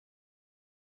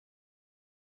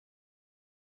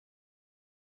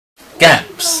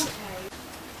Gaps.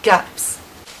 Gaps.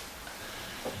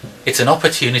 It's an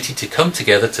opportunity to come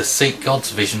together to seek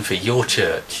God's vision for your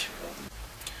church.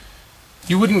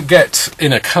 You wouldn't get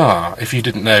in a car if you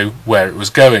didn't know where it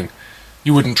was going.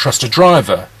 You wouldn't trust a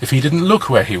driver if he didn't look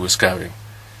where he was going.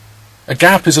 A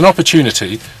gap is an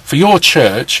opportunity for your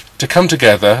church to come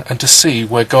together and to see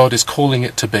where God is calling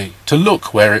it to be, to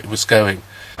look where it was going.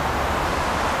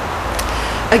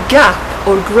 A gap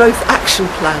or growth action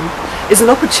plan is an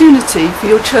opportunity for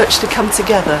your church to come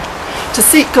together, to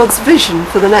seek God's vision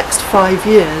for the next 5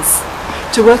 years,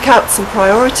 to work out some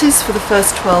priorities for the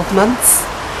first 12 months,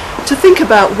 to think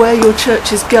about where your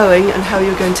church is going and how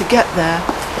you're going to get there,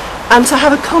 and to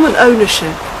have a common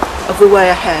ownership of the way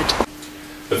ahead.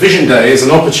 A Vision Day is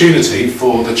an opportunity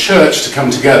for the church to come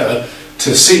together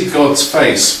to seek God's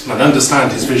face and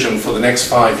understand his vision for the next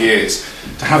 5 years,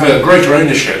 to have a greater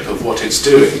ownership of what it's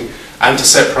doing and to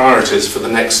set priorities for the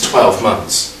next 12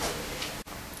 months.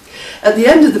 At the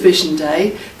end of the Vision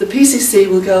Day, the PCC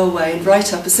will go away and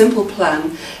write up a simple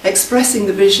plan expressing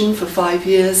the vision for 5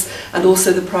 years and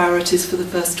also the priorities for the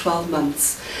first 12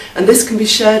 months. And this can be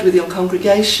shared with your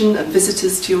congregation and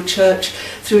visitors to your church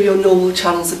through your normal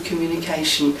channels of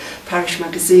communication, parish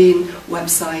magazine,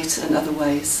 website and other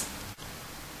ways.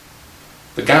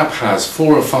 The GAP has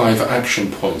 4 or 5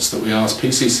 action points that we ask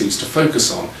PCCs to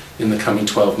focus on in the coming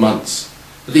 12 months.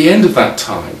 At the end of that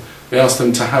time, we ask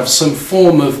them to have some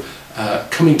form of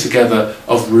coming together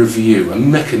of review, a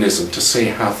mechanism to see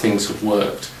how things have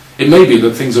worked. It may be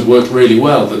that things have worked really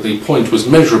well, that the point was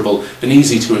measurable and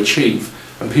easy to achieve,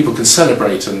 and people can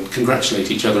celebrate and congratulate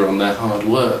each other on their hard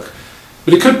work.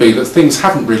 But it could be that things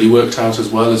haven't really worked out as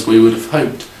well as we would have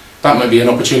hoped. That might be an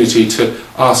opportunity to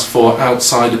ask for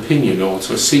outside opinion or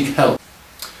to seek help.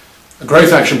 A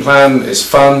growth action plan is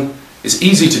fun, is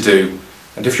easy to do,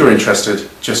 and if you're interested,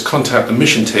 just contact the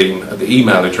mission team at the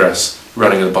email address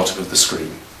running at the bottom of the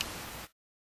screen.